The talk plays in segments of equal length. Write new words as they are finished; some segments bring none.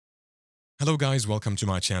Hello guys, welcome to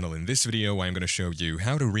my channel. In this video, I'm going to show you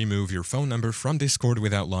how to remove your phone number from Discord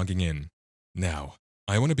without logging in. Now,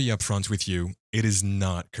 I want to be upfront with you, it is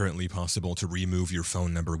not currently possible to remove your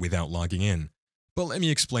phone number without logging in. But let me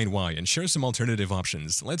explain why and share some alternative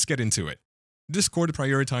options. Let's get into it. Discord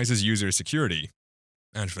prioritizes user security.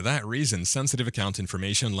 And for that reason, sensitive account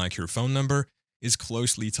information like your phone number is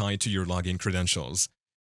closely tied to your login credentials.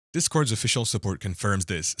 Discord's official support confirms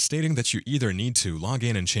this, stating that you either need to log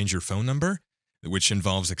in and change your phone number, which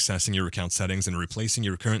involves accessing your account settings and replacing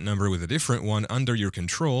your current number with a different one under your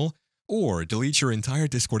control, or delete your entire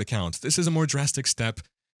Discord account. This is a more drastic step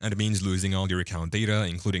and means losing all your account data,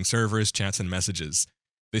 including servers, chats, and messages.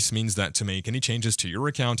 This means that to make any changes to your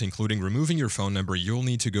account, including removing your phone number, you'll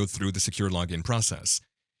need to go through the secure login process.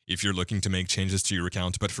 If you're looking to make changes to your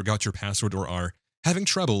account but forgot your password or are having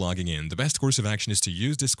trouble logging in, the best course of action is to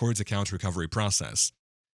use Discord's account recovery process.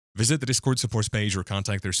 Visit the Discord support page or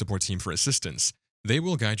contact their support team for assistance. They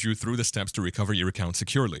will guide you through the steps to recover your account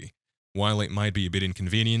securely. While it might be a bit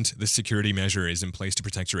inconvenient, this security measure is in place to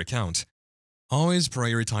protect your account. Always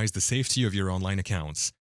prioritize the safety of your online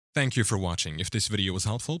accounts. Thank you for watching. If this video was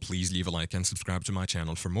helpful, please leave a like and subscribe to my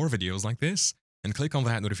channel for more videos like this, and click on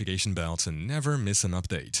that notification bell to never miss an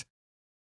update.